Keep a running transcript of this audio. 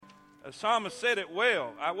The psalmist said it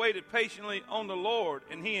well. I waited patiently on the Lord,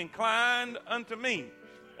 and he inclined unto me.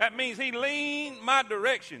 That means he leaned my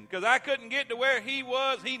direction. Because I couldn't get to where he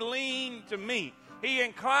was, he leaned to me. He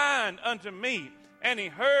inclined unto me, and he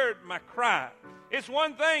heard my cry. It's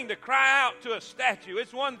one thing to cry out to a statue.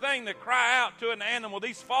 It's one thing to cry out to an animal,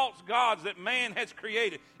 these false gods that man has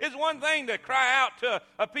created. It's one thing to cry out to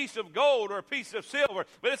a piece of gold or a piece of silver,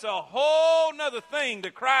 but it's a whole nother thing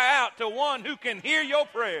to cry out to one who can hear your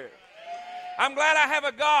prayer. I'm glad I have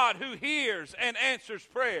a God who hears and answers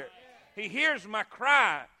prayer. He hears my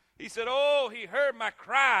cry. He said, oh, he heard my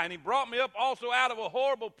cry, and he brought me up also out of a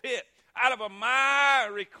horrible pit, out of a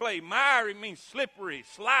miry clay. Miry means slippery,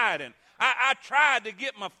 sliding. I tried to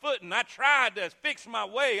get my footing. I tried to fix my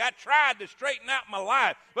way. I tried to straighten out my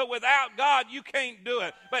life. But without God, you can't do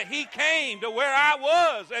it. But he came to where I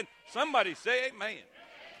was. And somebody say amen.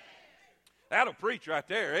 That'll preach right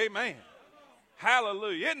there. Amen.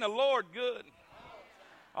 Hallelujah. Isn't the Lord good?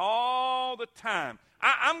 All the time.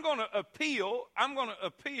 I'm going to appeal. I'm going to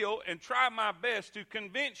appeal and try my best to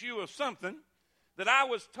convince you of something that I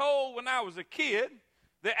was told when I was a kid,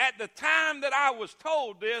 that at the time that I was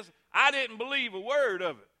told this, I didn't believe a word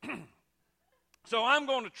of it. So I'm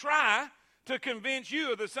going to try to convince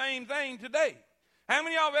you of the same thing today. How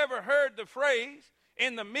many of y'all have ever heard the phrase,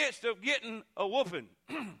 in the midst of getting a whooping?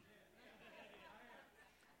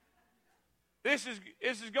 This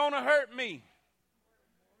is going to hurt me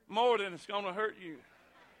more than it's going to hurt you.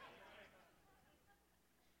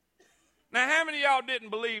 Now, how many of y'all didn't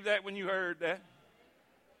believe that when you heard that?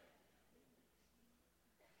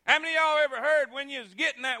 How many of y'all ever heard when you was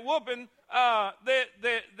getting that whooping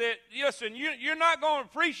that listen, you're not going to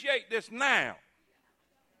appreciate this now.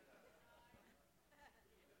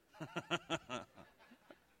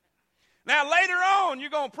 Now, later on, you're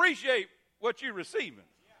going to appreciate what you're receiving.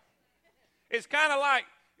 It's kind of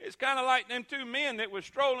like them two men that was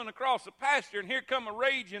strolling across the pasture, and here come a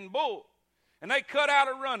raging bull. And they cut out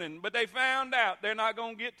a running, but they found out they're not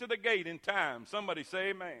going to get to the gate in time. Somebody say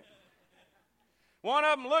amen. One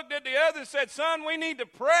of them looked at the other and said, son, we need to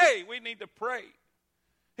pray. We need to pray.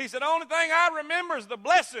 He said, the only thing I remember is the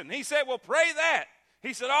blessing. He said, well, pray that.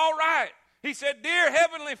 He said, all right. He said, dear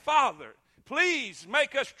Heavenly Father, please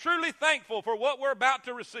make us truly thankful for what we're about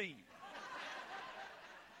to receive.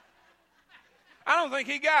 I don't think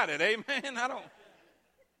he got it. Amen.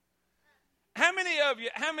 How many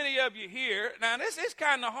of you here, now this is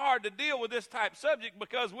kind of hard to deal with this type subject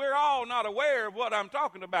because we're all not aware of what I'm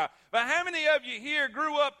talking about. But how many of you here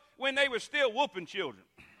grew up when they were still whooping children?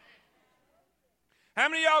 How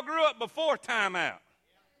many of y'all grew up before timeout?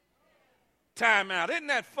 Timeout. Isn't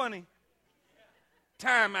that funny?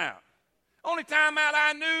 Timeout. Only timeout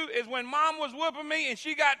I knew is when mom was whooping me and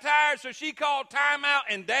she got tired, so she called timeout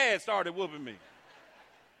and dad started whooping me.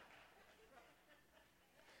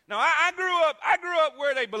 Now, I grew up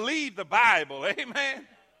where they believed the Bible, amen.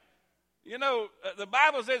 You know, the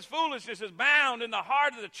Bible says foolishness is bound in the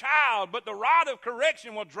heart of the child, but the rod of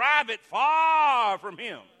correction will drive it far from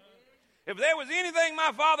him. If there was anything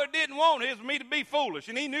my father didn't want, it was me to be foolish,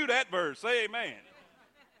 and he knew that verse, say amen.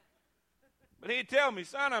 But he'd tell me,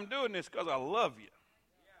 son, I'm doing this because I love you.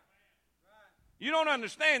 You don't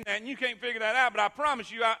understand that, and you can't figure that out, but I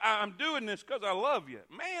promise you I'm doing this because I love you.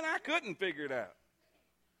 Man, I couldn't figure it out.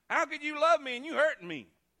 How could you love me and you hurting me?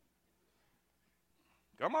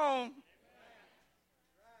 Come on.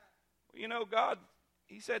 You know, God,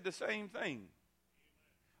 he said the same thing.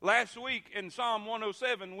 Last week in Psalm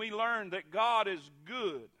 107, we learned that God is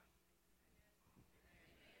good.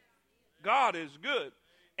 God is good.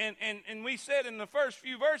 And we said in the first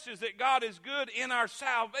few verses that God is good in our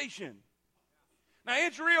salvation. Now,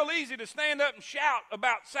 it's real easy to stand up and shout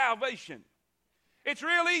about salvation. It's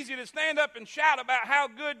real easy to stand up and shout about how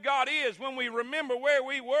good God is when we remember where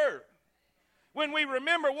we were. When we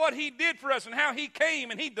remember what he did for us and how he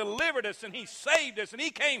came and he delivered us and he saved us and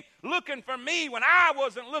he came looking for me when I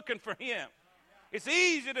wasn't looking for him. It's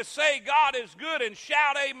easy to say God is good and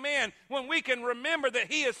shout amen when we can remember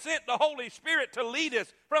that he has sent the Holy Spirit to lead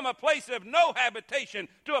us from a place of no habitation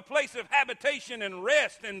to a place of habitation and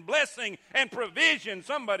rest and blessing and provision.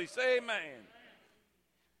 Somebody say amen.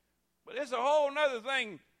 But it's a whole other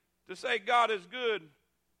thing to say God is good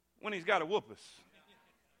when he's got to whoop us.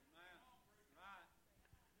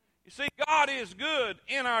 You see, God is good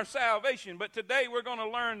in our salvation, but today we're going to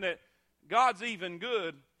learn that God's even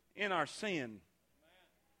good in our sin.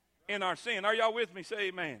 In our sin. Are y'all with me? Say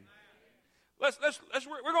amen. We're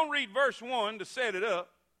going to read verse 1 to set it up,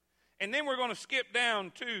 and then we're going to skip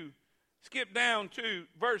down to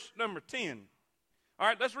verse number 10. All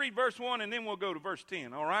right, let's read verse 1, and then we'll go to verse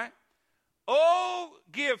 10, all right? Oh,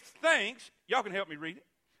 give thanks. Y'all can help me read it.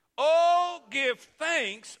 Oh, give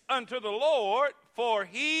thanks unto the Lord, for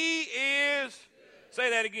he is, say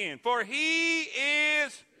that again, for he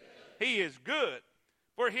is good.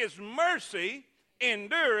 For his mercy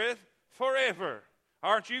endureth forever.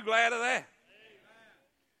 Aren't you glad of that?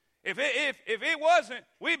 If it wasn't,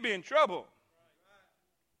 we'd be in trouble.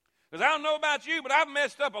 Because I don't know about you, but I've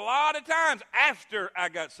messed up a lot of times after I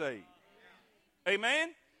got saved. Amen?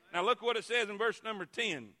 Now look what it says in verse number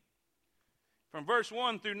 10. From verse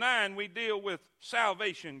 1 through 9, we deal with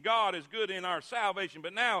salvation. God is good in our salvation.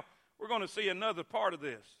 But now we're going to see another part of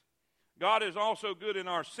this. God is also good in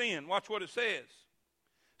our sin. Watch what it says.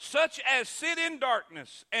 Such as sit in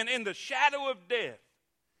darkness and in the shadow of death,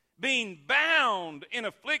 being bound in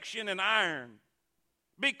affliction and iron,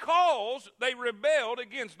 because they rebelled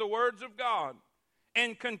against the words of God.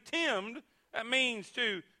 And contemned, that means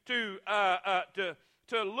to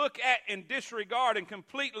look at and disregard and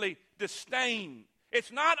completely disdain.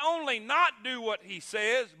 It's not only not do what he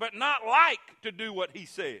says, but not like to do what he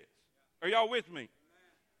says. Are y'all with me?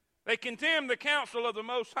 They contemn the counsel of the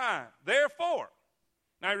Most High. Therefore,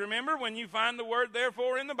 now remember, when you find the word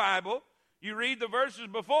therefore in the Bible, you read the verses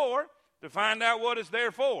before to find out what it's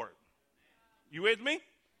there for. You with me?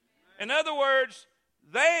 In other words,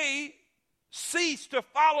 they ceased to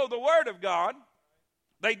follow the word of God.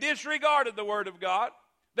 They disregarded the word of God.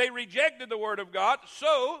 They rejected the word of God.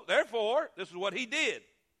 So, therefore, this is what he did.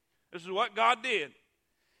 This is what God did.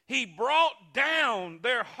 He brought down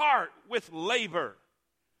their heart with labor.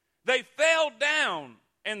 They fell down,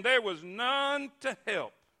 and there was none to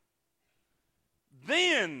help.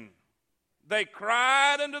 Then they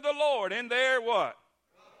cried unto the Lord in their what?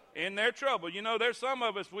 In their trouble. You know, there's some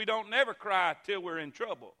of us, we don't never cry till we're in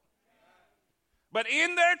trouble. But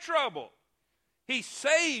in their trouble, he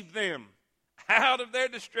saved them out of their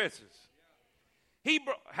distresses.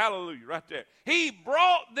 Hallelujah, right there. He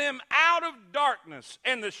brought them out of darkness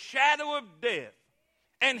and the shadow of death,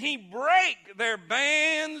 and he brake their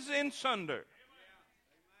bands in sunder.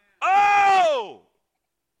 Oh!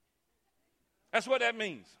 That's what that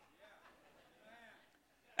means.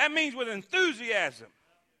 That means with enthusiasm,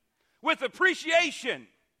 with appreciation,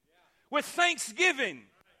 with thanksgiving.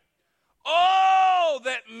 Oh,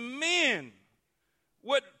 that men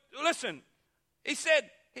would, listen, he said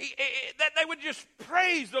that they would just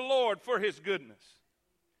praise the Lord for his goodness.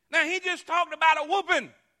 Now, he just talked about a whooping.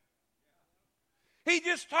 He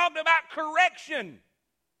just talked about correction.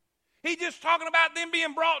 He just talking about them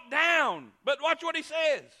being brought down. But watch what he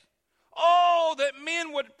says. Oh, that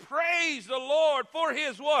men would praise the Lord for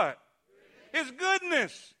his what? His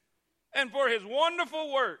goodness. And for his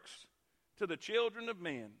wonderful works to the children of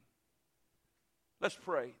men. Let's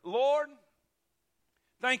pray. Lord,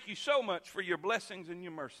 thank you so much for your blessings and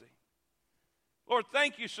your mercy. Lord,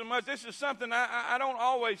 thank you so much. This is something I don't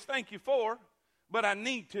always thank you for, but I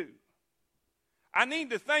need to. I need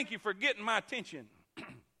to thank you for getting my attention.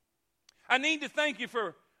 I need to thank you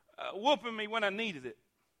for whooping me when I needed it.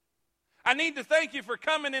 I need to thank you for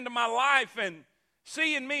coming into my life and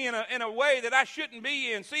seeing me in a way that I shouldn't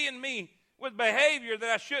be in, seeing me with behavior that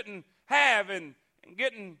I shouldn't have, and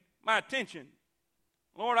getting my attention.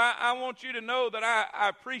 Lord, I want you to know that I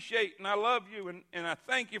appreciate and I love you, and I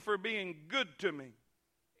thank you for being good to me,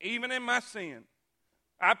 even in my sin.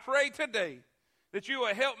 I pray today that you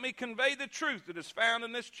will help me convey the truth that is found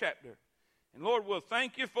in this chapter. And Lord, we'll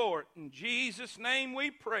thank you for it. In Jesus' name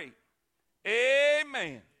we pray.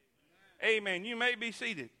 Amen. Amen. You may be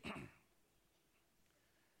seated.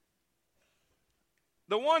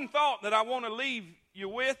 The one thought that I want to leave you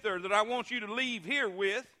with, or that I want you to leave here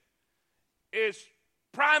with, is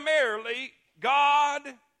primarily God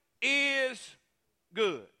is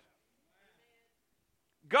good.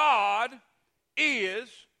 God is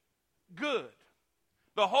good.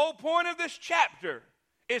 The whole point of this chapter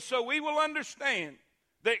is so we will understand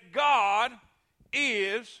that God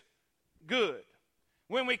is good.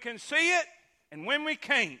 When we can see it and when we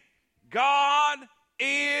can't, God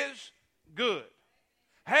is good.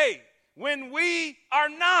 Hey, when we are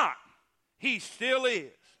not, he still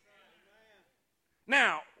is.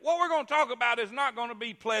 Now, what we're going to talk about is not going to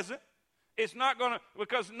be pleasant. It's not going to,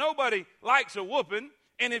 because nobody likes a whooping.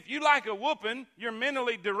 And if you like a whooping, you're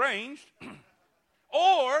mentally deranged.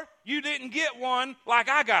 Or you didn't get one like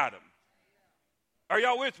I got them. Are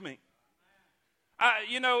y'all with me?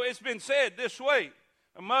 It's been said this way.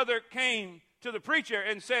 A mother came to the preacher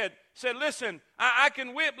and said, listen, I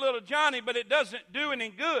can whip little Johnny, but it doesn't do any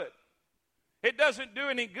good. It doesn't do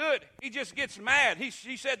any good. He just gets mad.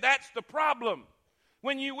 She said, that's the problem.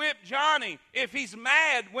 When you whip Johnny, if he's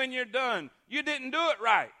mad when you're done, you didn't do it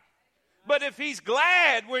right. But if he's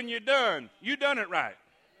glad when you're done, you done it right.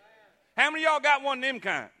 How many of y'all got one of them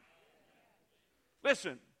kind?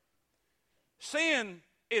 Listen, sin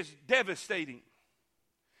is devastating.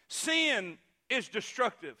 Sin is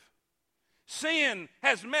destructive. Sin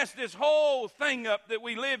has messed this whole thing up that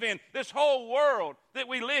we live in, this whole world that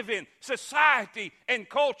we live in, society and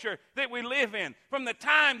culture that we live in. From the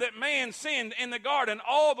time that man sinned in the garden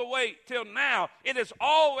all the way till now, it has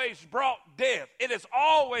always brought death. It has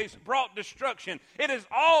always brought destruction. It has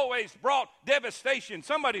always brought devastation.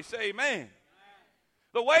 Somebody say amen.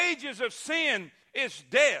 The wages of sin is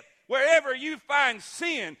death. Wherever you find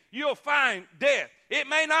sin, you'll find death. It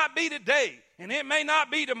may not be today, and it may not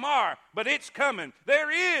be tomorrow, but it's coming.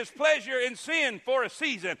 There is pleasure in sin for a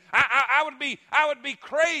season. I would be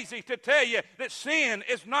crazy to tell you that sin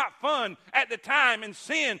is not fun at the time, and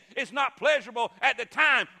sin is not pleasurable at the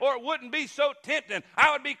time, or it wouldn't be so tempting.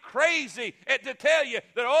 I would be crazy to tell you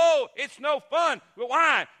that, it's no fun. But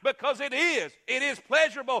why? Because it is. It is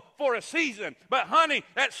pleasurable for a season. But honey,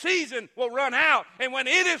 that season will run out, and when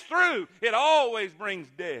it is through, it always brings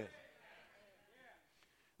death.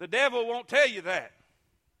 The devil won't tell you that.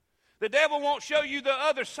 The devil won't show you the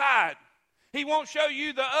other side. He won't show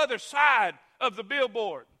you the other side of the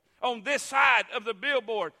billboard. On this side of the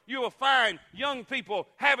billboard, you will find young people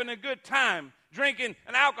having a good time, drinking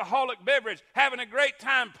an alcoholic beverage, having a great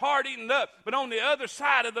time partying up. But on the other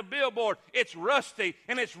side of the billboard, it's rusty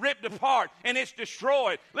and it's ripped apart and it's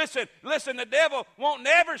destroyed. Listen, the devil won't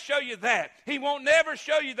never show you that. He won't never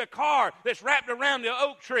show you the car that's wrapped around the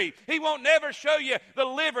oak tree. He won't never show you the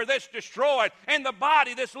liver that's destroyed and the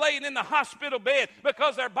body that's laying in the hospital bed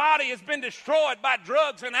because their body has been destroyed by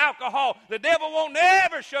drugs and alcohol. The devil won't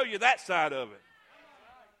never show you that side of it.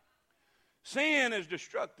 Sin is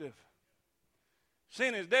destructive.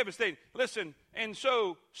 Sin is devastating. Listen, and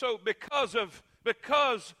so because of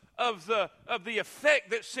the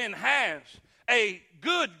effect that sin has, a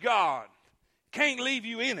good God can't leave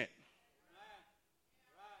you in it.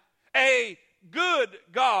 A good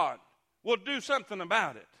God will do something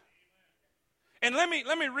about it. And let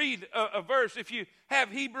me read a verse. If you have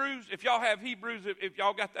Hebrews, if y'all have Hebrews, if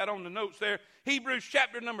y'all got that on the notes there, Hebrews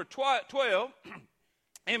chapter number 12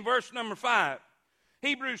 and verse number 5.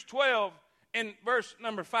 Hebrews 12 and verse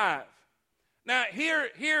number 5. Now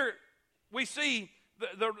here we see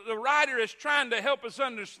the writer is trying to help us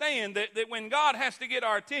understand that when God has to get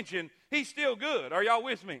our attention, he's still good. Are y'all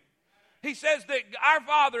with me? He says that our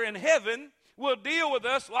Father in heaven will deal with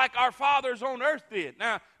us like our fathers on earth did.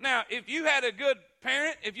 Now, if you had a good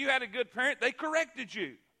parent, they corrected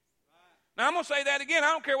you. Now, I'm going to say that again. I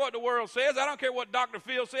don't care what the world says. I don't care what Dr.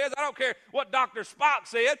 Phil says. I don't care what Dr. Spock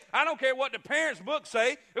said. I don't care what the parents' books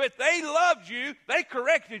say. If they loved you, they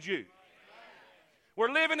corrected you.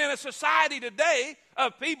 We're living in a society today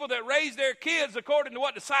of people that raise their kids according to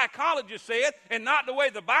what the psychologist said and not the way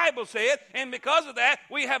the Bible said. And because of that,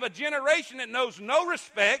 we have a generation that knows no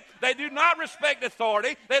respect. They do not respect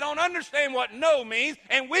authority. They don't understand what no means.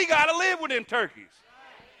 And we got to live with them turkeys.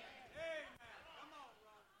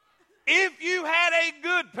 If you had a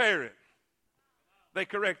good parent, they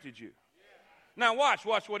corrected you. Now watch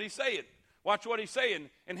what he's saying. Watch what he's saying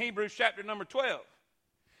in Hebrews chapter number 12.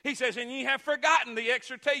 He says, and ye have forgotten the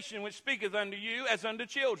exhortation which speaketh unto you as unto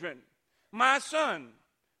children. My son,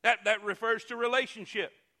 that refers to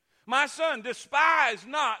relationship. My son, despise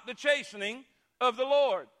not the chastening of the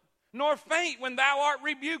Lord, nor faint when thou art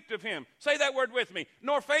rebuked of him. Say that word with me.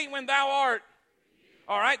 Nor faint when thou art.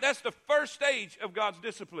 All right, that's the first stage of God's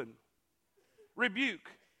discipline. Rebuke.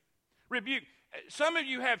 Some of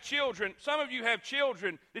you have children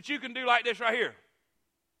that you can do like this right here.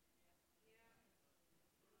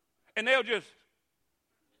 And they'll just.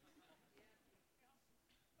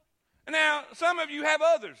 Now, some of you have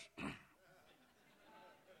others.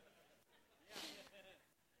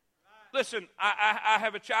 Listen, I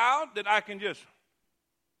have a child that I can just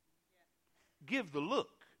give the look.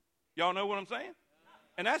 Y'all know what I'm saying?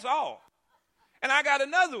 And that's all. And I got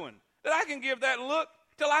another one that I can give that look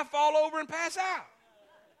till I fall over and pass out.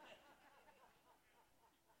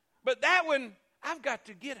 But that one, I've got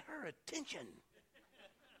to get her attention.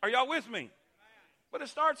 Are y'all with me? But it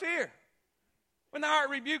starts here. When thou art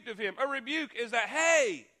rebuked of him. A rebuke is that,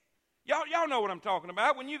 hey, y'all know what I'm talking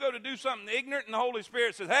about. When you go to do something ignorant and the Holy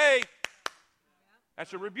Spirit says, hey,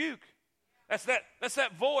 that's a rebuke. That's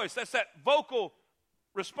that voice. That's that vocal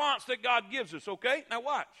response that God gives us, okay? Now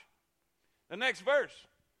watch. The next verse.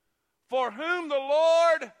 For whom the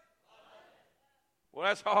Lord, well,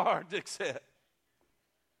 that's hard to accept.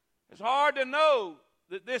 It's hard to know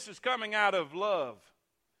that this is coming out of love.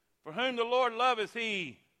 For whom the Lord loveth,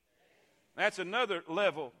 he. That's another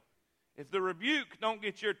level. If the rebuke don't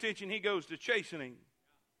get your attention, he goes to chastening.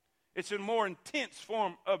 It's a more intense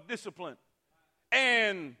form of discipline.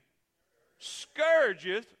 And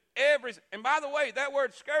scourgeth every... And by the way, that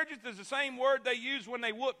word scourgeth is the same word they used when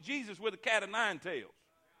they whooped Jesus with a cat of nine tails.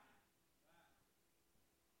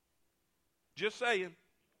 Just saying.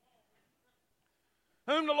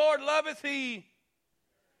 Whom the Lord loveth, he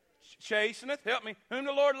chasteneth. Help me. Whom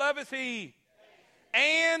the Lord loveth, he...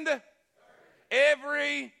 And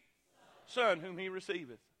every son whom he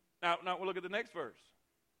receiveth. Now we'll look at the next verse.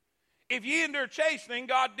 If ye endure chastening,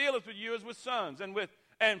 God dealeth with you as with sons.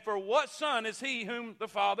 And for what son is he whom the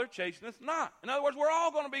Father chasteneth not? In other words, we're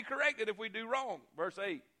all going to be corrected if we do wrong. Verse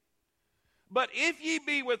 8. But if ye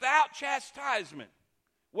be without chastisement,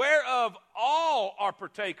 whereof all are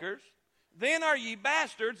partakers, then are ye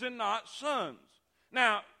bastards and not sons.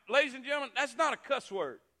 Now, ladies and gentlemen, that's not a cuss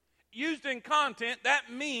word. Used in context, that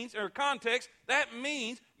means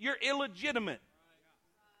you're illegitimate.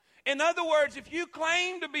 In other words, if you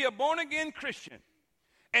claim to be a born-again Christian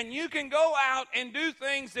and you can go out and do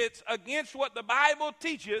things that's against what the Bible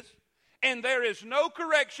teaches, and there is no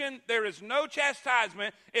correction, there is no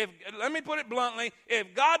chastisement, let me put it bluntly,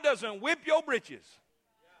 if God doesn't whip your britches,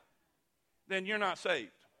 then you're not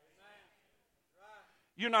saved.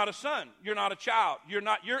 You're not a son. You're not a child.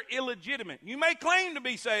 You're illegitimate. You may claim to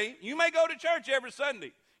be saved. You may go to church every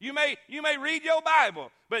Sunday. You may read your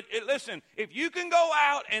Bible. But listen, if you can go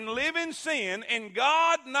out and live in sin and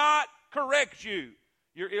God not correct you,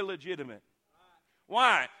 you're illegitimate.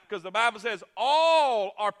 Why? Because the Bible says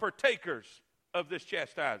all are partakers of this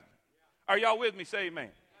chastisement. Are y'all with me? Say amen.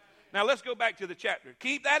 Now let's go back to the chapter.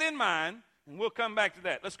 Keep that in mind, and we'll come back to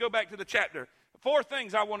that. Let's go back to the chapter. 4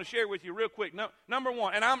 things I want to share with you real quick. Number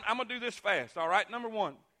one, and I'm going to do this fast, all right? Number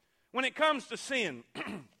one, when it comes to sin,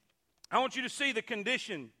 I want you to see the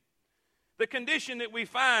condition that we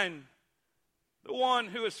find the one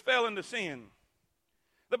who has fell into sin.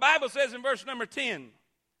 The Bible says in verse number 10,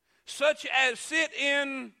 such as sit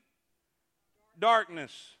in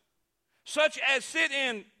darkness,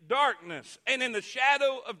 and in the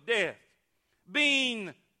shadow of death,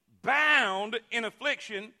 being bound in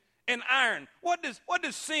affliction and iron. What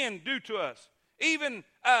does sin do to us? Even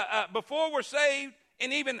before we're saved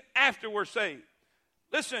and even after we're saved.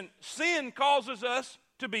 Listen, sin causes us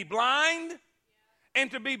to be blind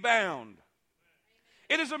and to be bound.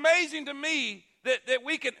 It is amazing to me that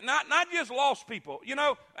we can, not just lost people. You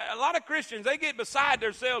know, a lot of Christians, they get beside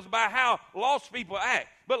themselves by how lost people act.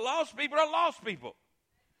 But lost people are lost people.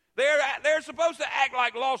 They're supposed to act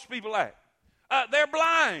like lost people act. They're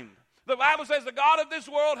blind. The Bible says the God of this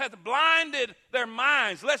world hath blinded their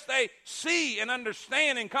minds, lest they see and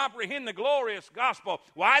understand and comprehend the glorious gospel.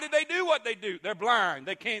 Why did they do what they do? They're blind.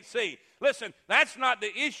 They can't see. Listen, that's not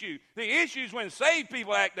the issue. The issue is when saved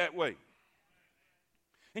people act that way.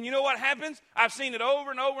 And you know what happens? I've seen it over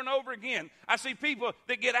and over and over again. I see people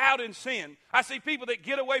that get out in sin. I see people that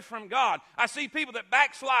get away from God. I see people that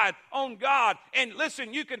backslide on God. And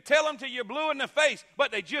listen, you can tell them till you're blue in the face,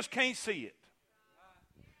 but they just can't see it.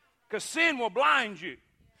 Because sin will blind you.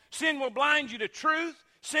 Sin will blind you to truth.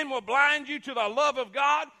 Sin will blind you to the love of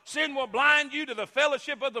God. Sin will blind you to the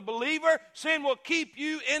fellowship of the believer. Sin will keep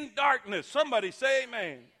you in darkness. Somebody say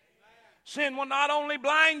amen. Sin will not only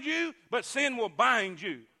blind you, but sin will bind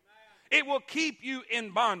you. It will keep you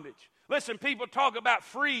in bondage. Listen, people talk about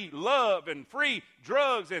free love and free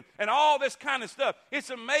drugs and all this kind of stuff. It's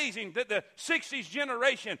amazing that the 60s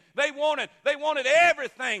generation, they wanted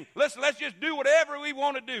everything. Let's just do whatever we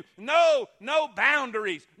want to do. No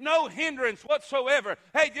boundaries, no hindrance whatsoever.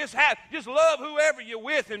 Hey, just love whoever you're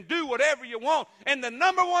with and do whatever you want. And the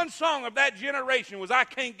number one song of that generation was I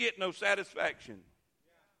Can't Get No Satisfaction.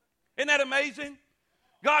 Isn't that amazing?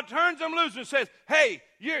 God turns them loose and says, hey,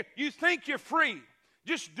 you think you're free.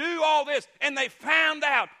 Just do all this. And they found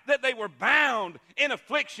out that they were bound in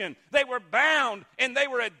affliction. They were bound and they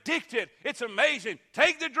were addicted. It's amazing.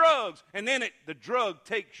 Take the drugs, and then the drug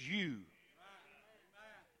takes you.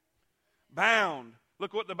 Bound.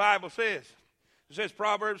 Look what the Bible says. It says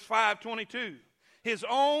Proverbs 5:22. His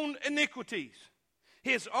own iniquities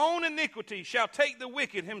shall take the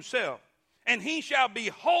wicked himself, and he shall be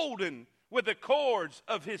holden with the cords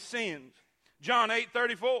of his sins. John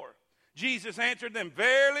 8:34. Jesus answered them,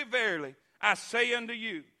 verily, verily, I say unto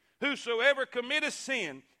you, whosoever committeth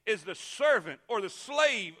sin is the servant or the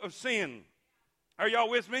slave of sin. Are y'all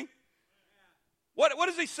with me? What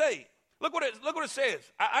does he say? Look what it says.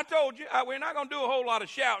 I told you, we're not going to do a whole lot of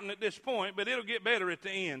shouting at this point, but it'll get better at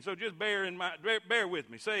the end. So just bear with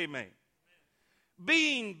me. Say amen.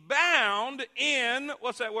 Being bound in,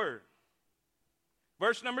 what's that word?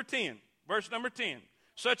 Verse number 10.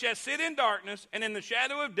 such as sit in darkness and in the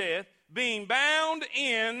shadow of death, being bound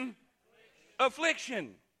in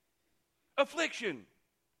affliction. Affliction.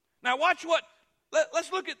 Now watch what,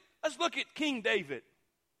 let's look at King David.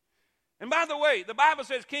 And by the way, the Bible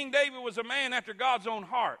says King David was a man after God's own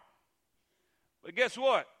heart. But guess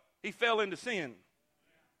what? He fell into sin.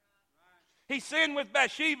 He sinned with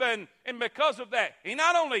Bathsheba, and because of that, he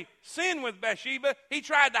not only sinned with Bathsheba, he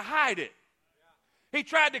tried to hide it. He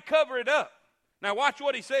tried to cover it up. Now watch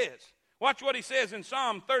what he says. Watch what he says in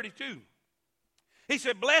Psalm 32. He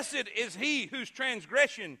said, blessed is he whose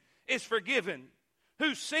transgression is forgiven,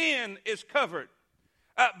 whose sin is covered.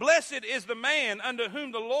 Blessed is the man unto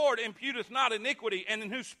whom the Lord imputeth not iniquity, and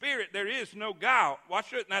in whose spirit there is no guile.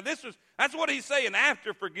 Watch it. Now that's what he's saying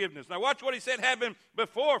after forgiveness. Now watch what he said happened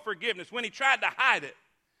before forgiveness, when he tried to hide it.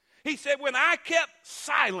 He said, when I kept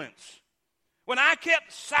silence, when I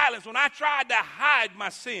tried to hide my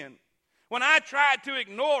sin, when I tried to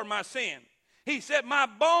ignore my sin, he said, my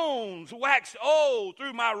bones waxed old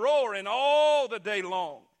through my roaring all the day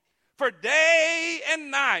long. For day and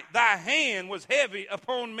night thy hand was heavy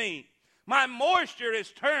upon me. My moisture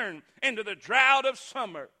is turned into the drought of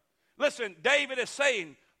summer. Listen, David is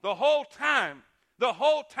saying, the whole time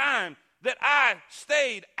that I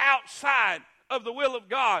stayed outside of the will of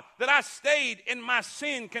God, that I stayed in my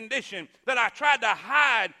sin condition, that I tried to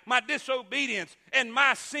hide my disobedience and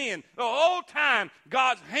my sin, the whole time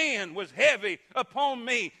God's hand was heavy upon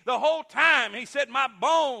me. The whole time he said my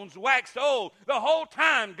bones waxed old. The whole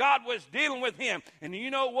time God was dealing with him. And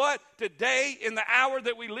you know what? Today, in the hour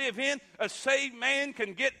that we live in, a saved man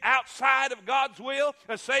can get outside of God's will.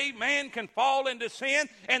 A saved man can fall into sin,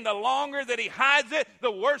 and the longer that he hides it,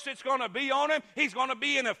 the worse it's going to be on him. He's going to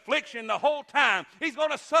be in affliction the whole time. He's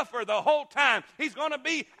going to suffer the whole time. He's going to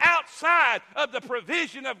be outside of the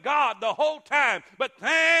provision of God the whole time. But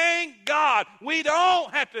thank God we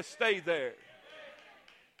don't have to stay there.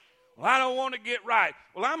 Well, I don't want to get right.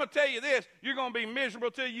 Well, I'm going to tell you this. You're going to be miserable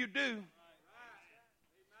till you do.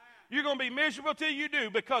 You're going to be miserable till you do,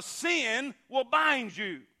 because sin will bind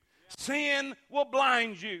you. Sin will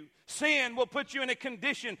blind you. Sin will put you in a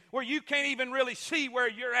condition where you can't even really see where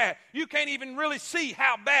you're at. You can't even really see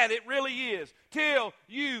how bad it really is till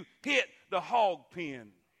you hit the hog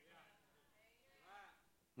pen.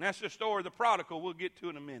 And that's the story of the prodigal we'll get to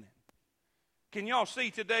in a minute. Can y'all see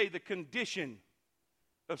today the condition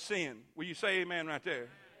of sin? Will you say amen right there?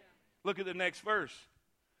 Look at the next verse.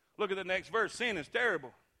 Look at the next verse. Sin is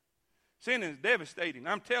terrible. Sin is devastating.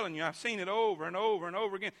 I'm telling you, I've seen it over and over and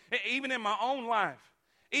over again, even in my own life.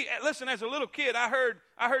 Listen, as a little kid, I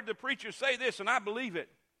heard the preacher say this, and I believe it.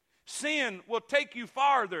 Sin will take you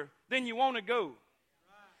farther than you want to go,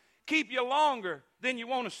 keep you longer than you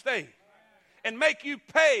want to stay, and make you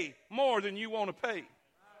pay more than you want to pay.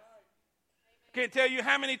 Can't tell you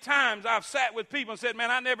how many times I've sat with people and said, man,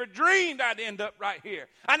 I never dreamed I'd end up right here.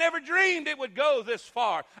 I never dreamed it would go this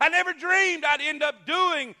far. I never dreamed I'd end up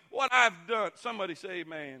doing what I've done. Somebody say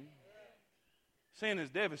amen. Sin is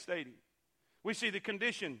devastating. We see the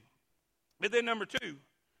condition. But then number 2,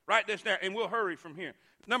 write this down, and we'll hurry from here.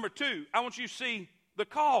 Number 2, I want you to see the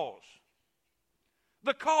cause.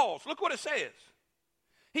 The cause. Look what it says.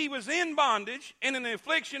 He was in bondage and in the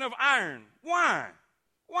affliction of iron. Why?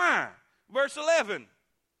 Why? Verse 11.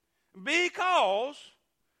 Because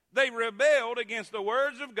they rebelled against the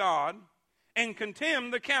words of God and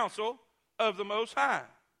contemned the counsel of the Most High.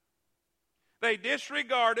 They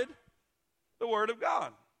disregarded the word of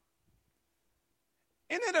God.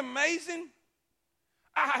 Isn't it amazing?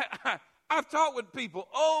 I've talked with people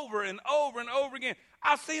over and over and over again.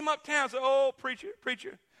 I see them uptown and say, oh,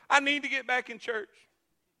 preacher, I need to get back in church.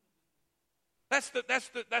 That's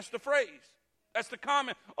the phrase. That's the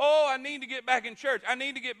comment. Oh, I need to get back in church. I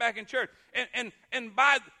need to get back in church. And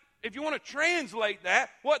if you want to translate that,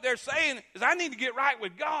 what they're saying is, I need to get right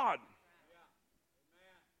with God.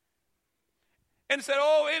 And said,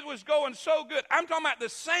 oh, it was going so good. I'm talking about the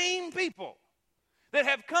same people that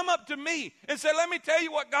have come up to me and said, let me tell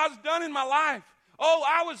you what God's done in my life. Oh,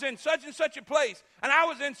 I was in such and such a place, and I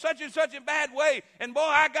was in such and such a bad way, and boy,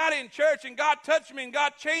 I got in church, and God touched me, and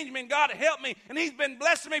God changed me, and God helped me, and he's been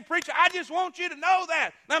blessing me. Preacher, I just want you to know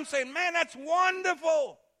that. And I'm saying, man, that's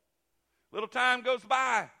wonderful. Little time goes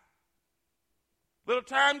by. Little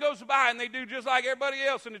time goes by, and they do just like everybody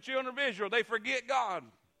else in the children of Israel. They forget God.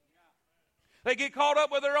 They get caught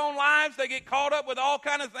up with their own lives. They get caught up with all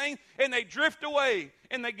kinds of things, and they drift away,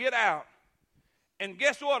 and they get out. And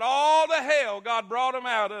guess what? All the hell God brought them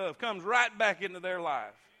out of comes right back into their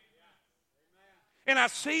life. And I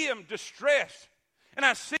see them distressed. And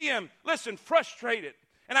I see them, frustrated.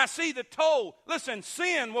 and I see the toll. Listen,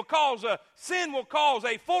 sin will cause a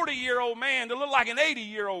 40-year-old man to look like an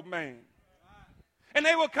 80-year-old man. And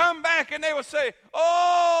they will come back and they will say,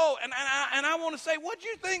 oh, and I want to say, what do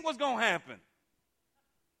you think was going to happen?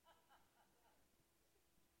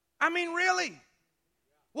 I mean, really?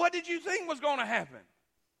 What did you think was going to happen?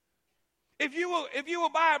 If you will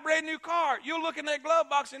buy a brand new car, you'll look in that glove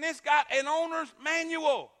box and it's got an owner's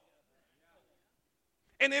manual.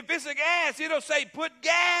 And if it's a gas, it'll say put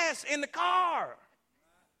gas in the car.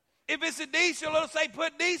 If it's a diesel, it'll say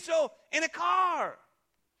put diesel in a car.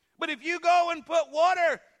 But if you go and put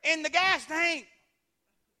water in the gas tank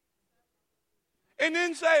and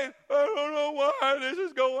then say, I don't know why this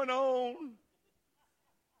is going on.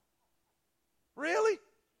 Really?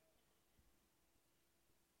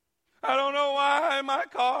 I don't know why my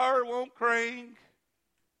car won't crank.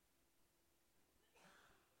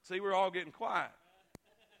 See, we're all getting quiet.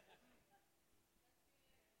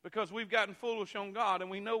 Because we've gotten foolish on God and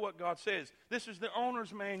we know what God says. This is the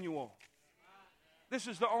owner's manual. This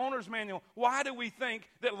is the owner's manual. Why do we think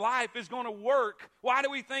that life is going to work? Why do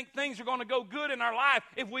we think things are going to go good in our life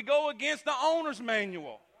if we go against the owner's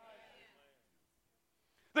manual?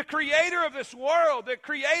 The creator of this world, the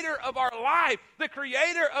creator of our life, the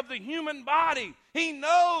creator of the human body, he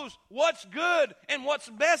knows what's good and what's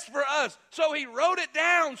best for us. So he wrote it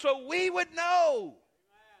down so we would know.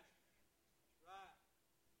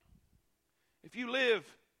 If you live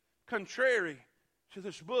contrary to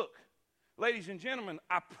this book, ladies and gentlemen,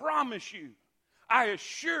 I promise you, I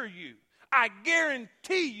assure you, I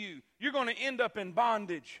guarantee you, you're going to end up in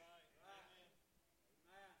bondage.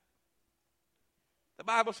 The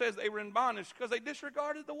Bible says they were in bondage because they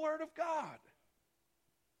disregarded the Word of God.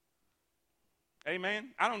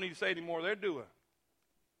 Amen? I don't need to say any more there, do I?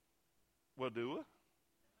 Well, do I?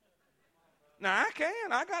 Now, I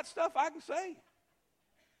can. I got stuff I can say.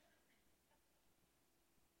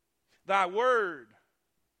 Thy word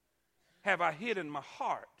have I hid in my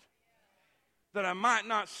heart, that I might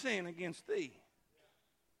not sin against thee.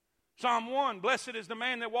 Psalm 1, blessed is the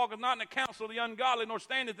man that walketh not in the counsel of the ungodly, nor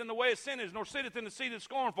standeth in the way of sinners, nor sitteth in the seat of the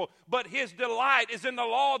scornful. But his delight is in the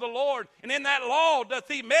law of the Lord, and in that law doth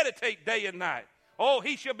he meditate day and night. Oh,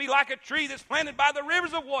 he shall be like a tree that's planted by the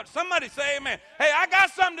rivers of water. Somebody say amen. Hey, I got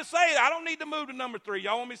something to say. I don't need to move to number 3.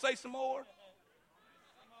 Y'all want me to say some more?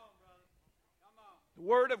 The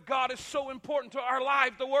Word of God is so important to our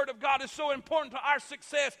life. The Word of God is so important to our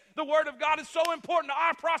success. The Word of God is so important to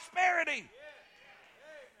our prosperity.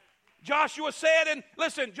 Joshua said, and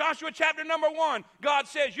listen, Joshua chapter number 1, God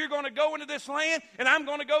says, you're going to go into this land, and I'm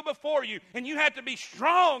going to go before you. And you have to be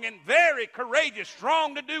strong and very courageous.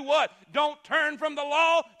 Strong to do what? Don't turn from the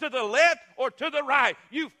law to the left or to the right.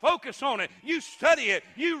 You focus on it. You study it.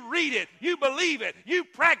 You read it. You believe it. You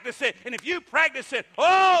practice it. And if you practice it,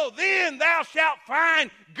 oh, then thou shalt find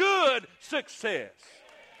good success.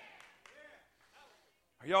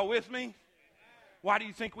 Are y'all with me? Why do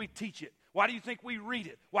you think we teach it? Why do you think we read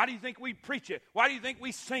it? Why do you think we preach it? Why do you think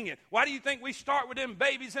we sing it? Why do you think we start with them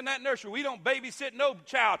babies in that nursery? We don't babysit no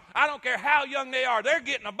child. I don't care how young they are. They're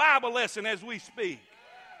getting a Bible lesson as we speak.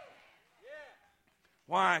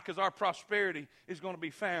 Why? Because our prosperity is going to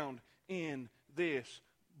be found in this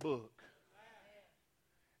book.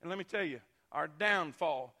 And let me tell you, our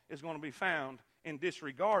downfall is going to be found in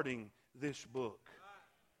disregarding this book.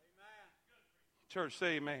 Church,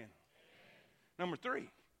 say amen. Number 3.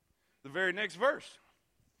 The very next verse,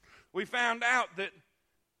 we found out that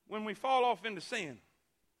when we fall off into sin,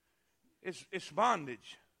 it's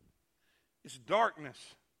bondage, it's darkness.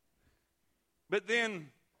 But then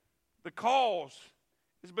the cause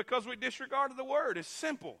is because we disregarded the Word. It's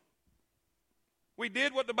simple. We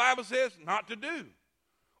did what the Bible says not to do,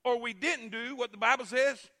 or we didn't do what the Bible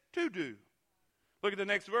says to do. Look at the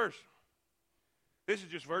next verse. This is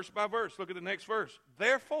just verse by verse. Look at the next verse.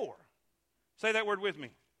 Therefore, say that word with me.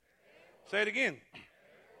 Say it again.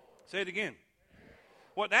 Say it again.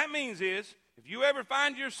 What that means is, if you ever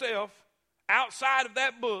find yourself outside of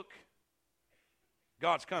that book,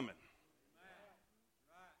 God's coming.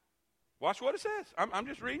 Watch what it says. I'm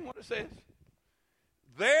just reading what it says.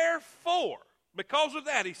 Therefore, because of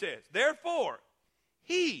that, he says, therefore,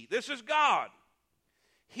 he, this is God,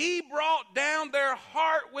 he brought down their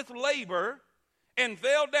heart with labor and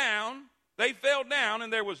fell down. They fell down,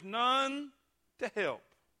 and there was none to help.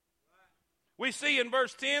 We see in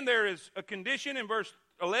verse 10 there is a condition. In verse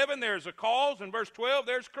 11 there is a cause. In verse 12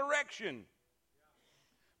 there's correction.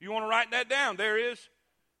 You want to write that down? There is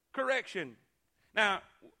correction. Now,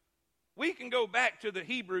 we can go back to the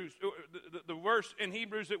Hebrews, the verse in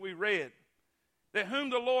Hebrews that we read. That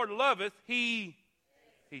whom the Lord loveth, he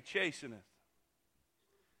chasteneth.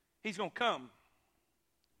 He's going to come.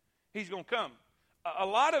 He's going to come. A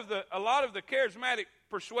lot of the charismatic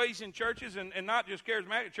persuasion churches, and not just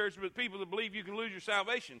charismatic churches, but people that believe you can lose your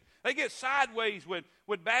salvation, they get sideways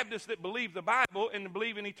with Baptists that believe the Bible and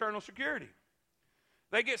believe in eternal security.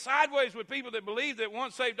 They get sideways with people that believe that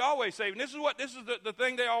once saved, always saved. And this is the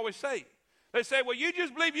thing they always say. They say, well, you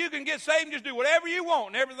just believe you can get saved and just do whatever you want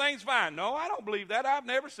and everything's fine. No, I don't believe that. I've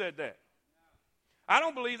never said that. I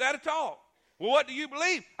don't believe that at all. Well, what do you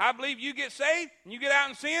believe? I believe you get saved and you get out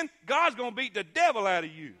and sin, God's going to beat the devil out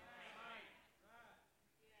of you.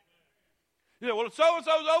 You know, well,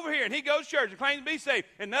 so-and-so's over here, and he goes to church and claims to be saved,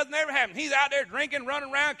 and nothing ever happened. He's out there drinking,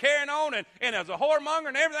 running around, carrying on, and as a whoremonger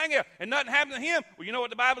and everything else, and nothing happened to him. Well, you know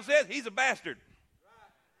what the Bible says? He's a bastard.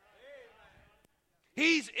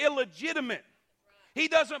 He's illegitimate. He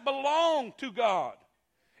doesn't belong to God.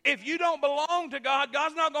 If you don't belong to God,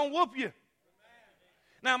 God's not going to whoop you.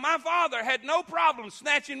 Now, my father had no problem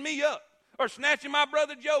snatching me up, or snatching my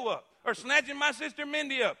brother Joe up, or snatching my sister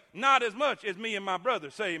Mindy up. Not as much as me and my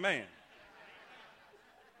brother. Say amen.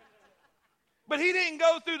 But he didn't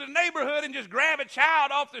go through the neighborhood and just grab a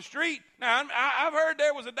child off the street. Now, I've heard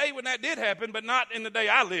there was a day when that did happen, but not in the day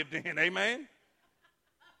I lived in. Amen.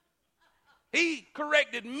 He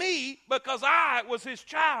corrected me because I was his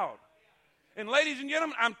child. And ladies and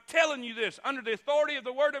gentlemen, I'm telling you this under the authority of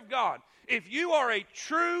the Word of God. If you are a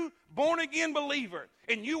true born-again believer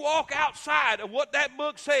and you walk outside of what that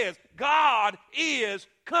book says, God is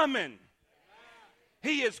coming.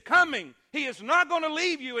 He is coming. He is not going to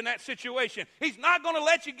leave you in that situation. He's not going to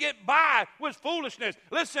let you get by with foolishness.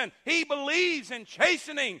 Listen, he believes in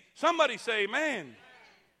chastening. Somebody say amen.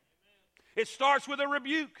 It starts with a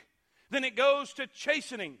rebuke. Then it goes to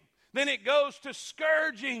chastening. Then it goes to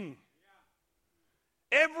scourging.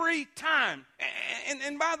 Every time.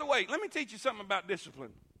 And by the way, let me teach you something about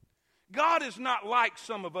discipline. God is not like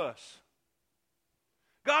some of us.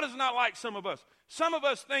 God is not like some of us. Some of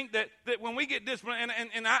us think that when we get disciplined,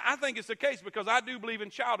 and I think it's the case because I do believe in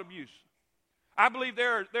child abuse. I believe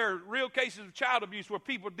there are real cases of child abuse where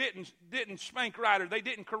people didn't spank right or they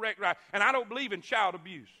didn't correct right. And I don't believe in child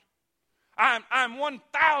abuse. I'm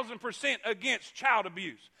 1,000% against child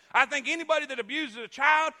abuse. I think anybody that abuses a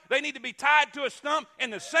child, they need to be tied to a stump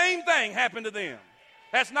and the same thing happened to them.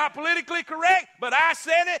 That's not politically correct, but I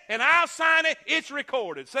said it and I'll sign it. It's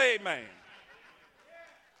recorded. Say amen.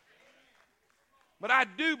 But I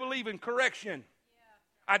do believe in correction.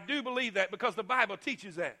 I do believe that because the Bible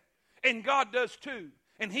teaches that. And God does too.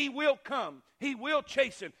 And he will come. He will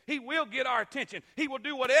chasten. He will get our attention. He will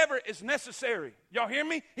do whatever is necessary. Y'all hear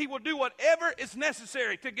me? He will do whatever is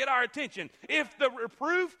necessary to get our attention. If the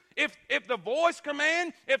reproof, if the voice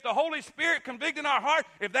command, if the Holy Spirit convict in our heart,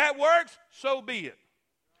 if that works, so be it.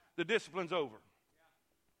 The discipline's over.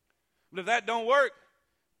 But if that don't work,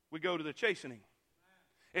 we go to the chastening.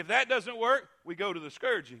 If that doesn't work, we go to the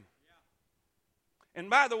scourging. And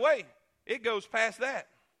by the way, it goes past that.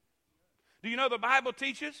 Do you know the Bible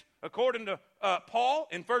teaches, according to Paul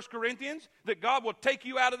in 1 Corinthians, that God will take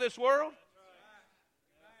you out of this world?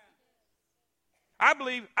 I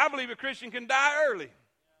believe a Christian can die early.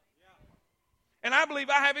 And I believe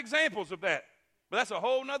I have examples of that. But that's a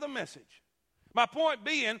whole nother message. My point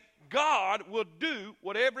being, God will do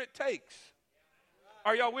whatever it takes.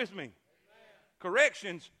 Are y'all with me?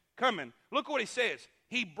 Correction's coming. Look what he says.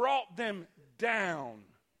 He brought them down.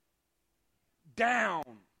 Down.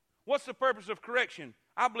 What's the purpose of correction?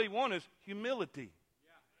 I believe one is humility.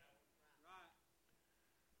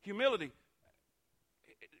 Humility.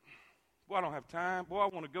 Boy, I don't have time. Boy, I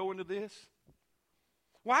want to go into this.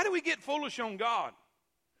 Why do we get foolish on God?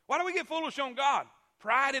 Why do we get foolish on God?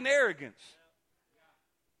 Pride and arrogance.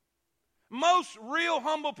 Most real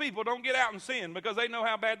humble people don't get out and sin because they know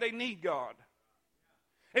how bad they need God.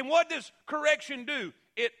 And what does correction do?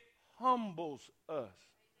 It humbles us.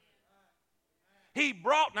 He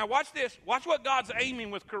brought, now watch this. Watch what God's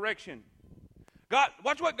aiming with correction.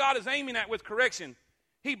 Watch what God is aiming at with correction.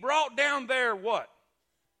 He brought down their what?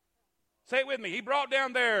 Say it with me. He brought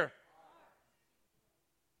down their.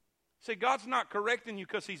 See, God's not correcting you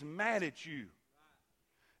because he's mad at you.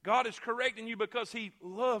 God is correcting you because he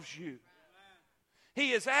loves you.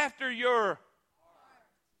 He is after your.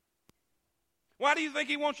 Why do you think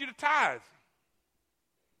he wants you to tithe?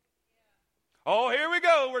 Oh, here we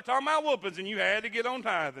go. We're talking about whoopings, and you had to get on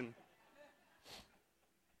tithing.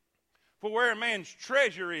 For where a man's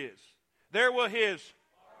treasure is, there will his.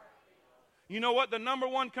 You know what the number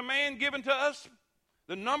one command given to us?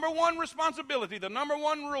 The number one responsibility, the number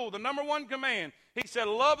one rule, the number one command. He said,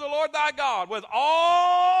 love the Lord thy God with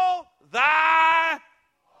all thy heart.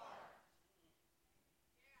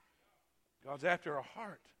 God's after our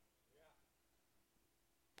heart.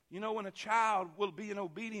 You know, when a child will be in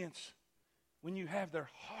obedience, when you have their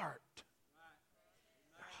heart.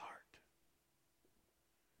 Their heart.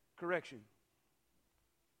 Correction.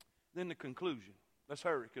 Then the conclusion. Let's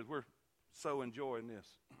hurry because we're so enjoying this.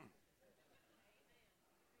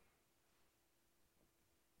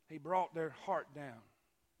 He brought their heart down.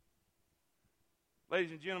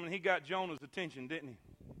 Ladies and gentlemen, he got Jonah's attention, didn't he?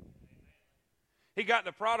 He got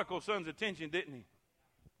the prodigal son's attention, didn't he?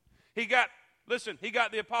 He got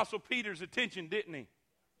the Apostle Peter's attention, didn't he?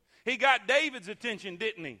 He got David's attention,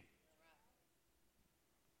 didn't he?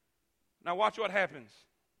 Now watch what happens.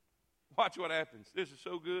 Watch what happens. This is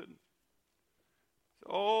so good.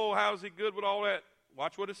 Oh, how is he good with all that?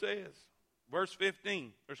 Watch what it says. Verse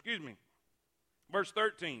 13. Verse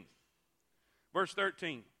 13. Verse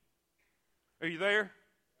 13. Are you there?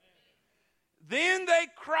 Then they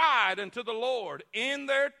cried unto the Lord in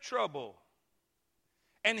their trouble,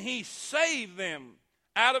 and he saved them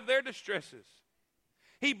out of their distresses.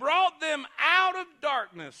 He brought them out of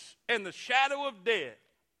darkness and the shadow of death,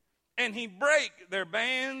 and he brake their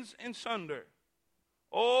bands in sunder.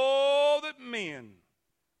 Oh, that men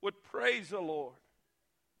would praise the Lord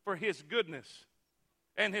for his goodness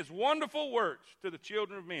and his wonderful works to the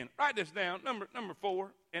children of men. Write this down, number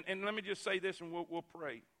 4, and let me just say this and we'll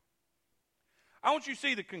pray. I want you to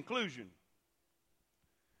see the conclusion.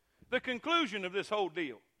 The conclusion of this whole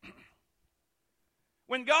deal.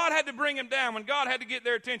 When God had to bring them down, when God had to get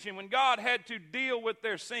their attention, when God had to deal with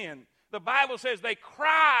their sin, the Bible says they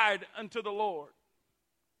cried unto the Lord.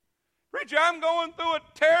 Preacher, I'm going through a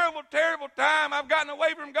terrible, terrible time. I've gotten away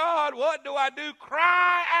from God. What do I do?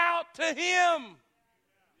 Cry out to him.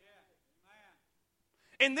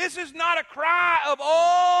 And this is not a cry of,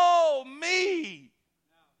 oh, me.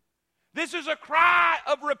 This is a cry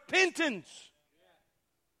of repentance.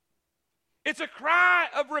 It's a cry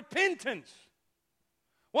of repentance.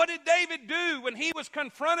 What did David do when he was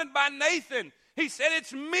confronted by Nathan? He said,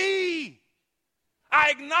 it's me. I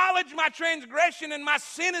acknowledge my transgression and my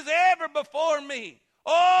sin is ever before me.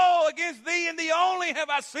 Oh, against thee and thee only have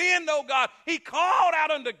I sinned, O God. He called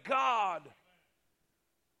out unto God.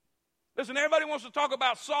 Listen, everybody wants to talk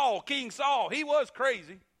about Saul, King Saul. He was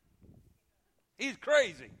crazy. He's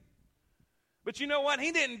crazy. But you know what?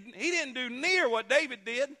 He didn't do near what David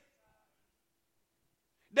did.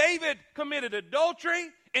 David committed adultery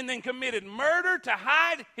and then committed murder to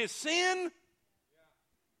hide his sin.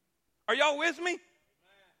 Are y'all with me?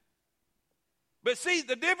 But see,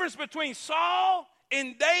 the difference between Saul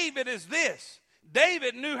and David is this.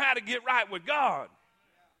 David knew how to get right with God.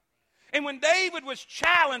 And when David was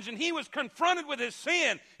challenged and he was confronted with his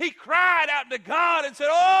sin, he cried out to God and said,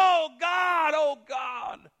 oh God, oh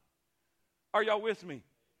God. Are y'all with me?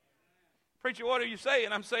 Preacher, what are you saying?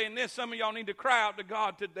 I'm saying this. Some of y'all need to cry out to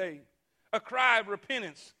God today. A cry of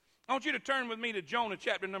repentance. I want you to turn with me to Jonah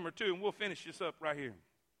chapter number 2, and we'll finish this up right here.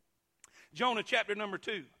 Jonah chapter number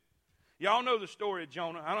 2. Y'all know the story of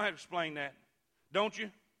Jonah. I don't have to explain that. Don't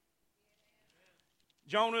you?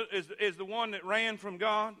 Jonah is the one that ran from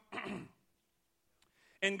God.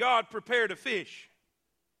 And God prepared a fish.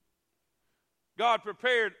 God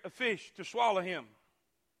prepared a fish to swallow him.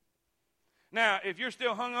 Now, if you're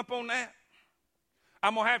still hung up on that,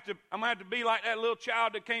 I'm gonna have to be like that little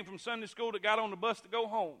child that came from Sunday school that got on the bus to go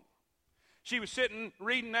home. She was sitting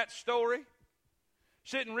reading that story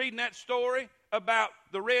about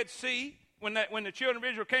the Red Sea, when the children of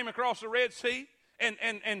Israel came across the Red Sea,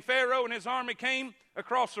 and Pharaoh and his army came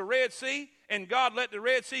across the Red Sea, and God let the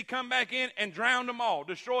Red Sea come back in and drowned them all,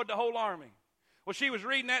 destroyed the whole army. Well, she was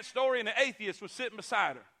reading that story, and the atheist was sitting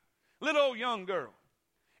beside her, little old young girl.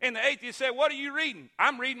 And the atheist said, what are you reading?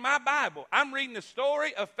 I'm reading my Bible. I'm reading the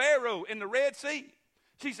story of Pharaoh in the Red Sea.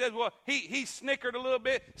 She says, well, he snickered a little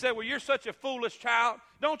bit, said, well, you're such a foolish child.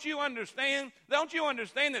 Don't you understand? Don't you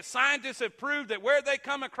understand that scientists have proved that where they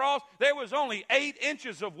come across, there was only 8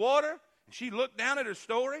 inches of water? And she looked down at her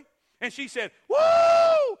story, and she said, woo!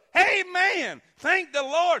 Hey, man, thank the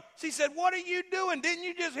Lord. She said, what are you doing? Didn't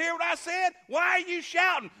you just hear what I said? Why are you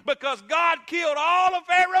shouting? Because God killed all of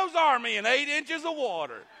Pharaoh's army in 8 inches of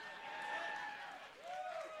water.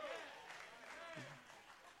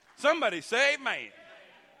 Somebody say amen.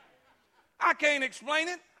 I can't explain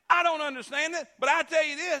it. I don't understand it. But I tell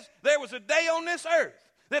you this, there was a day on this earth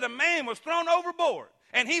that a man was thrown overboard,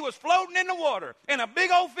 and he was floating in the water, and a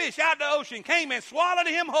big old fish out the ocean came and swallowed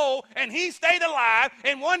him whole, and he stayed alive,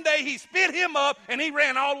 and one day he spit him up, and he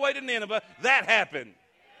ran all the way to Nineveh. That happened.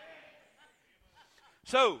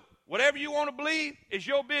 So, whatever you want to believe is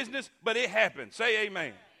your business, but it happened. Say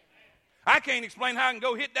amen. I can't explain how I can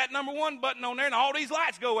go hit that number 1 button on there and all these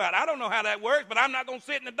lights go out. I don't know how that works, but I'm not going to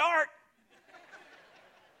sit in the dark.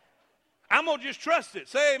 I'm going to just trust it.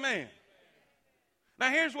 Say amen. Now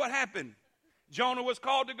here's what happened. Jonah was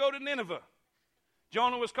called to go to Nineveh.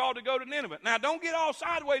 Jonah was called to go to Nineveh. Now don't get all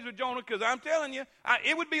sideways with Jonah, because I'm telling you,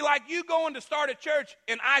 it would be like you going to start a church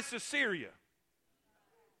in Isis, Syria.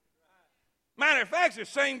 Matter of fact, it's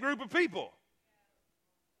the same group of people.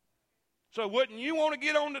 So wouldn't you want to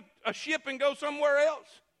get on a ship and go somewhere else?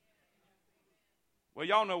 Well,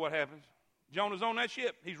 y'all know what happens. Jonah's on that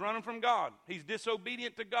ship. He's running from God. He's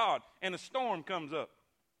disobedient to God. And a storm comes up.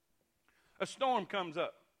 A storm comes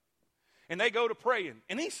up. And they go to praying.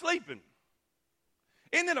 And he's sleeping.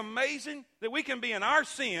 Isn't it amazing that we can be in our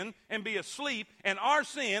sin and be asleep, and our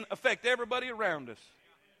sin affect everybody around us?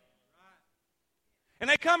 And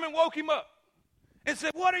they come and woke him up and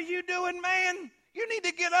said, what are you doing, man? You need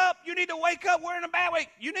to get up. You need to wake up. We're in a bad way.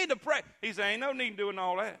 You need to pray. He said, ain't no need in doing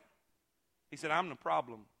all that. He said, I'm the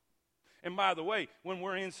problem. And by the way, when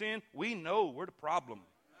we're in sin, we know we're the problem.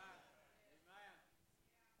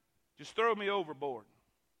 Just throw me overboard.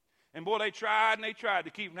 And boy, they tried and they tried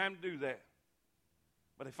to keep him to do that.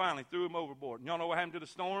 But they finally threw him overboard. And y'all know what happened to the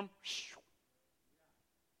storm?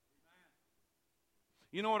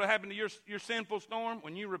 You know what will happen to your sinful storm?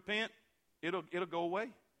 When you repent, it'll go away.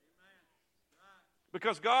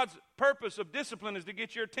 Because God's purpose of discipline is to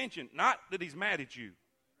get your attention, not that he's mad at you.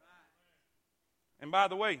 And by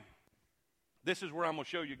the way, this is where I'm going to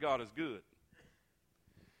show you God is good.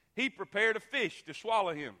 He prepared a fish to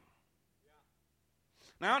swallow him.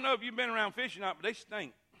 Now, I don't know if you've been around fish or not, but they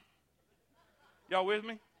stink. Y'all with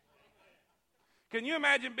me? Can you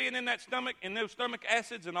imagine being in that stomach and those stomach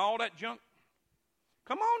acids and all that junk?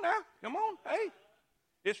 Come on now. Come on. Hey,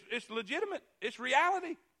 it's legitimate. It's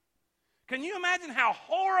reality. Can you imagine how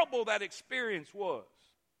horrible that experience was?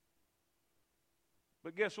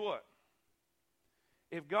 But guess what?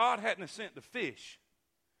 If God hadn't sent the fish,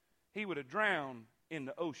 he would have drowned in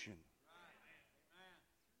the ocean.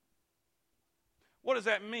 What does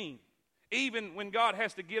that mean? Even when God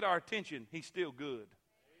has to get our attention, he's still good.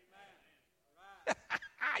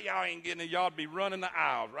 Y'all ain't getting it. Y'all be running the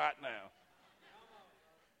aisles right now.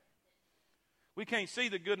 We can't see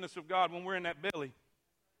the goodness of God when we're in that belly.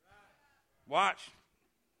 Watch.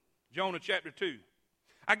 Jonah chapter 2.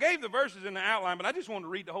 I gave the verses in the outline, but I just wanted to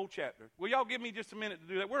read the whole chapter. Will y'all give me just a minute to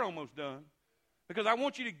do that? We're almost done. Because I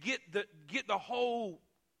want you to get the whole,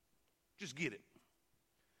 just get it.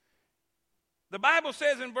 The Bible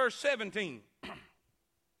says in verse 17,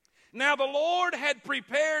 now the Lord had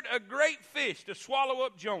prepared a great fish to swallow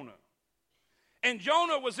up Jonah. And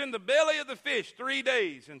Jonah was in the belly of the fish 3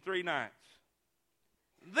 days and 3 nights.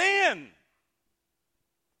 Then,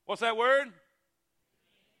 what's that word?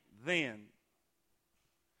 Then.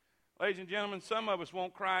 Ladies and gentlemen, some of us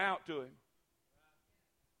won't cry out to him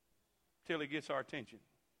till he gets our attention.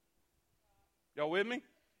 Y'all with me?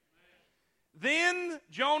 Then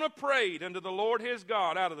Jonah prayed unto the Lord his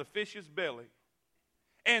God out of the fish's belly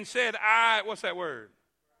and said, what's that word?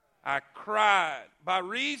 I cried by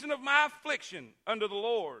reason of my affliction unto the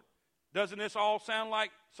Lord. Doesn't this all sound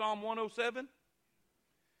like Psalm 107?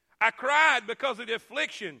 I cried because of the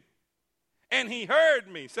affliction, and he heard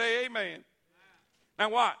me. Say amen. Now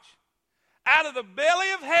watch. Out of the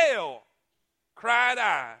belly of hell cried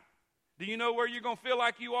I. Do you know where you're going to feel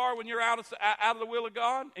like you are when you're out of the will of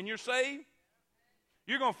God and you're saved?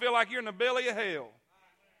 You're going to feel like you're in the belly of hell.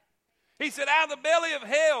 He said, out of the belly of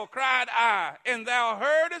hell cried I, and thou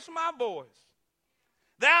heardest my voice.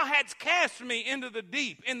 Thou hadst cast me into the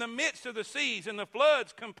deep, in the midst of the seas, and the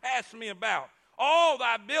floods compassed me about. All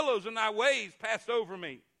thy billows and thy waves passed over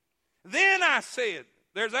me. Then I said,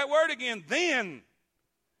 there's that word again, then.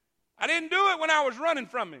 I didn't do it when I was running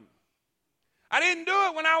from him. I didn't do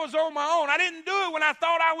it when I was on my own. I didn't do it when I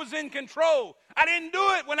thought I was in control. I didn't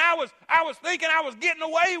do it when I was thinking I was getting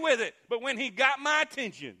away with it. But when he got my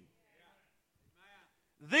attention,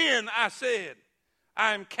 then I said,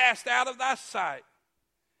 I am cast out of thy sight.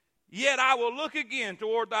 Yet I will look again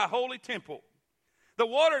toward thy holy temple. The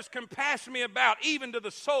waters compassed me about, even to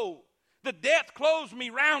the soul. The depth closed me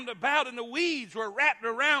round about, and the weeds were wrapped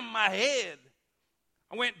around my head.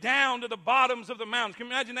 I went down to the bottoms of the mountains. Can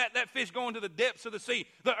you imagine that fish going to the depths of the sea?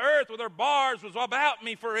 The earth with her bars was about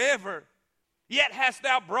me forever. Yet hast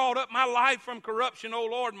thou brought up my life from corruption, O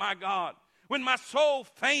Lord my God. When my soul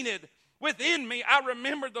fainted within me, I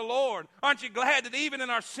remembered the Lord. Aren't you glad that even in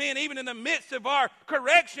our sin, even in the midst of our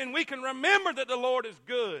correction, we can remember that the Lord is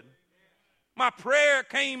good? My prayer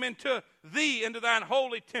came into thee, into thine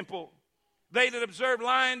holy temple. They that observe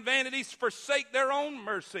lying vanities forsake their own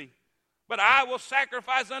mercy. But I will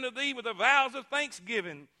sacrifice unto thee with the vows of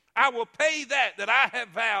thanksgiving. I will pay that I have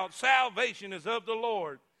vowed. Salvation is of the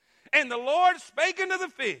Lord. And the Lord spake unto the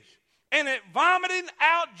fish, and it vomited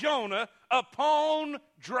out Jonah upon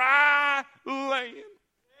dry land.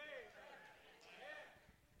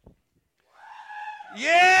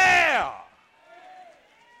 Yeah.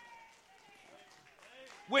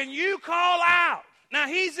 When you call out, now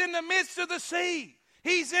he's in the midst of the sea.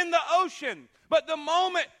 He's in the ocean. But the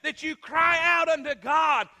moment that you cry out unto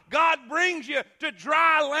God, God brings you to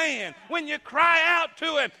dry land. When you cry out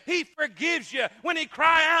to him, he forgives you. When you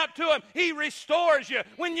cry out to him, he restores you.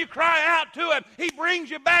 When you cry out to him, he brings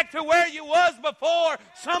you back to where you was before.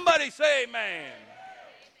 Somebody say amen.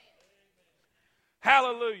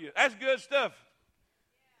 Hallelujah. That's good stuff.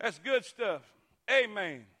 That's good stuff.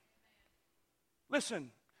 Amen.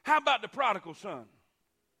 Listen, how about the prodigal son?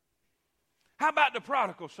 How about the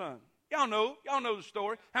prodigal son? Y'all know the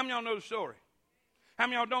story. How many of y'all know the story? How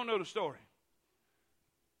many of y'all don't know the story?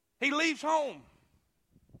 He leaves home.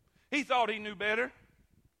 He thought he knew better.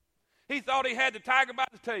 He thought he had the tiger by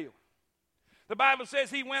the tail. The Bible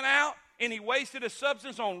says he went out and he wasted his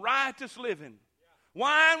substance on riotous living.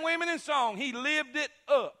 Wine, women, and song. He lived it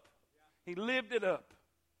up. He lived it up.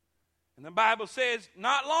 And the Bible says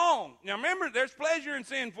not long. Now remember, there's pleasure in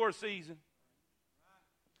sin for a season.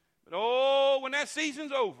 But when that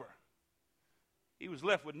season's over, he was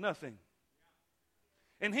left with nothing.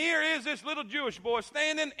 And here is this little Jewish boy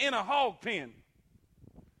standing in a hog pen,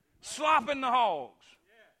 slopping the hogs.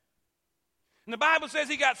 And the Bible says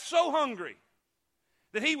he got so hungry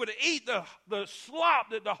that he would eat the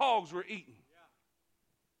slop that the hogs were eating.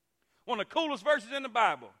 One of the coolest verses in the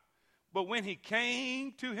Bible. But when he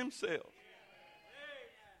came to himself,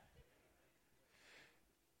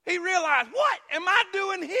 he realized, what am I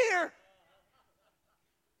doing here?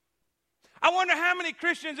 I wonder how many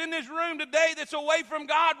Christians in this room today that's away from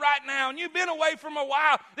God right now, and you've been away from a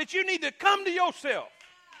while, that you need to come to yourself.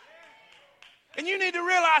 And you need to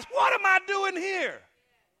realize, what am I doing here?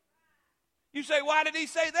 You say, why did he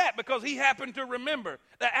say that? Because he happened to remember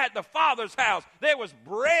that at the Father's house, there was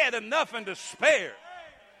bread enough and to spare.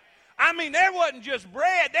 I mean, there wasn't just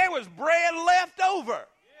bread, there was bread left over.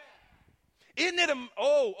 Isn't it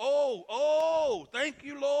thank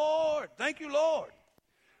you, Lord. Thank you, Lord.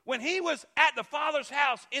 When he was at the Father's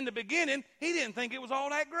house in the beginning, he didn't think it was all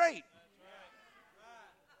that great.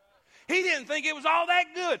 He didn't think it was all that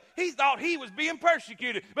good. He thought he was being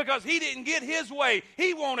persecuted because he didn't get his way.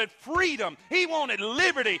 He wanted freedom. He wanted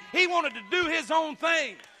liberty. He wanted to do his own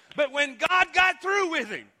thing. But when God got through with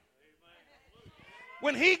him,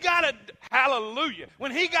 when he got a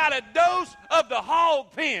dose of the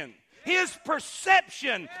hog pen, his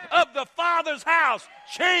perception of the Father's house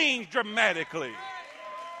changed dramatically.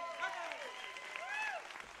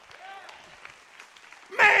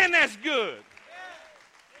 Man, that's good.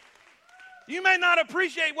 You may not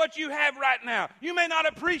appreciate what you have right now. You may not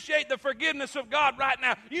appreciate the forgiveness of God right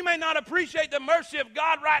now. You may not appreciate the mercy of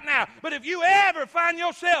God right now. But if you ever find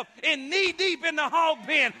yourself in knee deep in the hog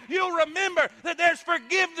pen, you'll remember that there's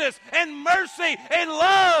forgiveness and mercy and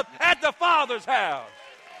love at the Father's house.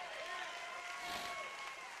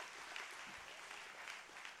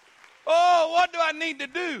 Oh, what do I need to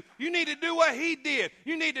do? You need to do what he did.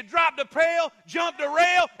 You need to drop the pail, jump the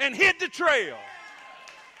rail, and hit the trail.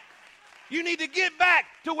 You need to get back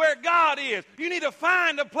to where God is. You need to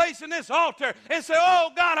find a place in this altar and say, oh,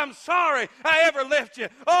 God, I'm sorry I ever left you.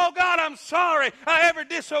 Oh, God, I'm sorry I ever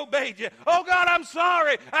disobeyed you. Oh, God, I'm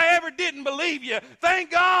sorry I ever didn't believe you.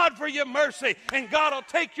 Thank God for your mercy. And God will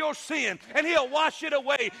take your sin and he'll wash it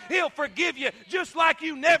away. He'll forgive you just like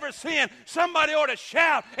you never sinned. Somebody ought to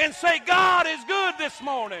shout and say, God is good this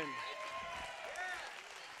morning.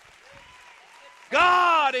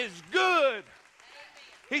 God is good.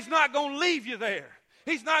 He's not going to leave you there.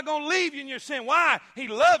 He's not going to leave you in your sin. Why? He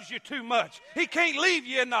loves you too much. He can't leave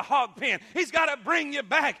you in the hog pen. He's got to bring you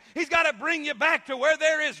back. He's got to bring you back to where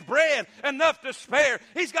there is bread enough to spare.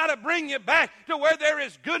 He's got to bring you back to where there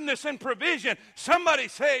is goodness and provision. Somebody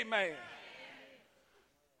say amen.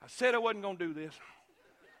 I said I wasn't going to do this.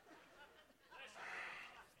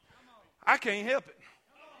 I can't help it.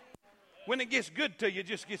 When it gets good to you, it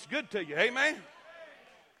just gets good to you. Amen.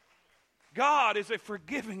 God is a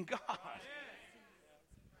forgiving God.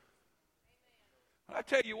 I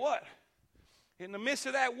tell you what, in the midst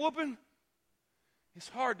of that whooping, it's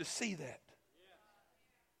hard to see that.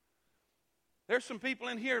 There's some people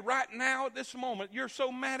in here right now at this moment, you're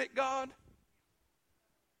so mad at God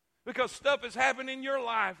because stuff has happened in your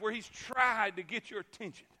life where he's tried to get your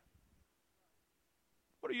attention.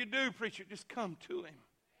 What do you do, preacher? Just come to him.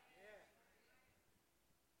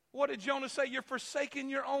 What did Jonah say? You're forsaking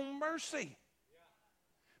your own mercy.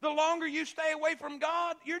 The longer you stay away from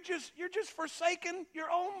God, you're just forsaking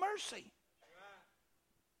your own mercy.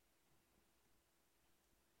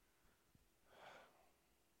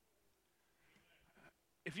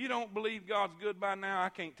 If you don't believe God's good by now, I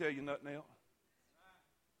can't tell you nothing else.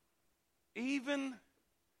 Even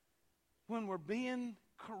when we're being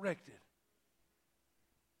corrected,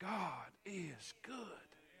 God is good.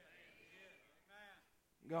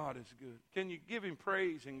 God is good. Can you give him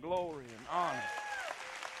praise and glory and honor?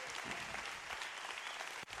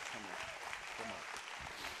 Come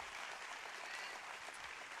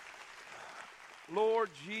on. Lord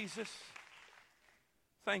Jesus,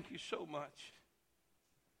 thank you so much.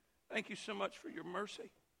 Thank you so much for your mercy.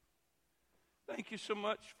 Thank you so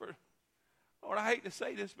much for, Lord, I hate to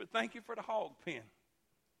say this, but thank you for the hog pen.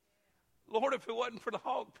 Lord, if it wasn't for the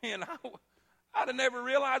hog pen, I'd have never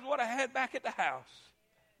realized what I had back at the house.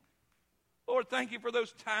 Lord, thank you for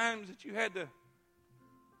those times that you had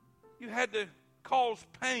to cause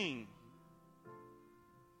pain.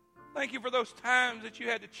 Thank you for those times that you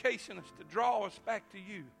had to chasten us to draw us back to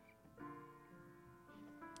you.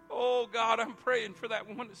 Oh, God, I'm praying for that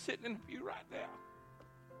one that's sitting in the pew right now.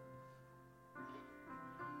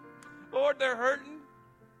 Lord, they're hurting.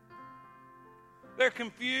 They're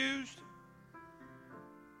confused.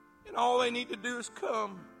 And all they need to do is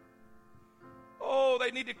come. Oh,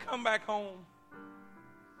 they need to come back home.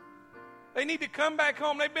 They need to come back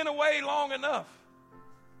home. They've been away long enough.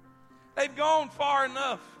 They've gone far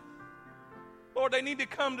enough. Lord, they need to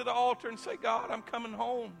come to the altar and say, God, I'm coming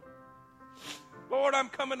home. Lord, I'm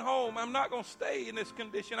coming home. I'm not going to stay in this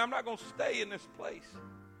condition. I'm not going to stay in this place.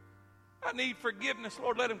 I need forgiveness.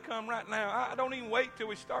 Lord, let him come right now. I don't even wait till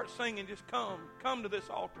we start singing. Just come. Come to this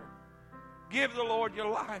altar. Give the Lord your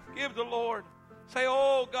life. Give the Lord. Say,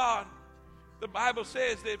 oh, God. The Bible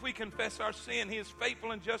says that if we confess our sin, he is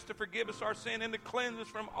faithful and just to forgive us our sin and to cleanse us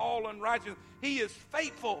from all unrighteousness. He is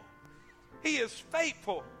faithful. He is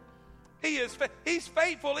faithful. He's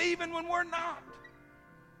faithful even when we're not.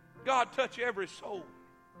 God, touch every soul.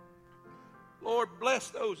 Lord,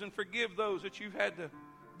 bless those and forgive those that you've had to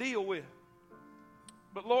deal with.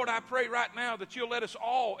 But Lord, I pray right now that you'll let us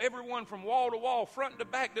all, everyone from wall to wall, front to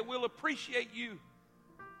back, that we'll appreciate you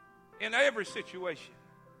in every situation.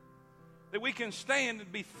 That we can stand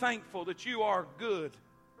and be thankful that you are good.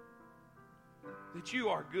 That you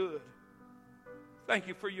are good. Thank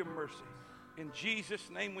you for your mercy. In Jesus'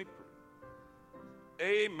 name we pray.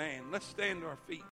 Amen. Let's stand to our feet.